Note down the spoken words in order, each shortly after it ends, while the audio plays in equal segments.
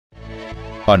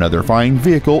Another fine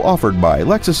vehicle offered by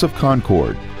Lexus of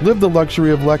Concord. Live the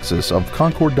luxury of Lexus of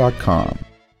Concord.com.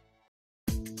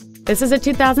 This is a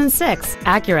 2006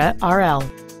 Acura RL.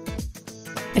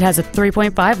 It has a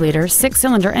 3.5-liter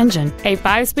six-cylinder engine, a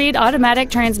 5-speed automatic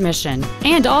transmission,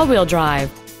 and all-wheel drive.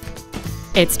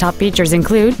 Its top features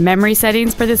include memory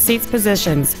settings for the seat's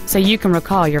positions, so you can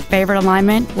recall your favorite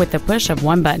alignment with the push of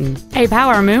one button, a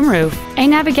power moonroof, a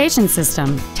navigation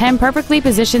system, 10 perfectly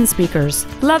positioned speakers,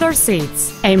 leather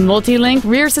seats, a multi-link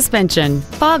rear suspension,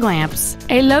 fog lamps,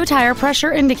 a low tire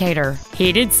pressure indicator,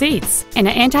 heated seats, and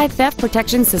an anti-theft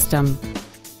protection system.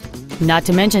 Not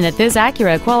to mention that this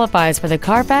Acura qualifies for the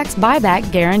Carfax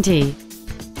buyback guarantee.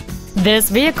 This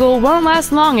vehicle won't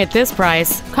last long at this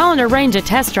price. Call and arrange a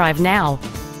test drive now.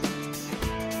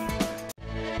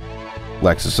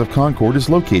 Lexus of Concord is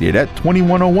located at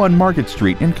 2101 Market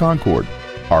Street in Concord.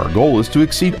 Our goal is to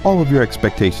exceed all of your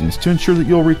expectations to ensure that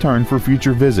you'll return for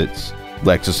future visits.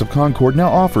 Lexus of Concord now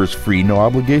offers free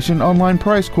no-obligation online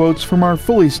price quotes from our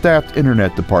fully staffed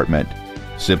internet department.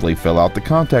 Simply fill out the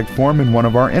contact form and one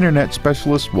of our internet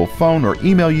specialists will phone or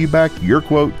email you back your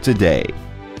quote today.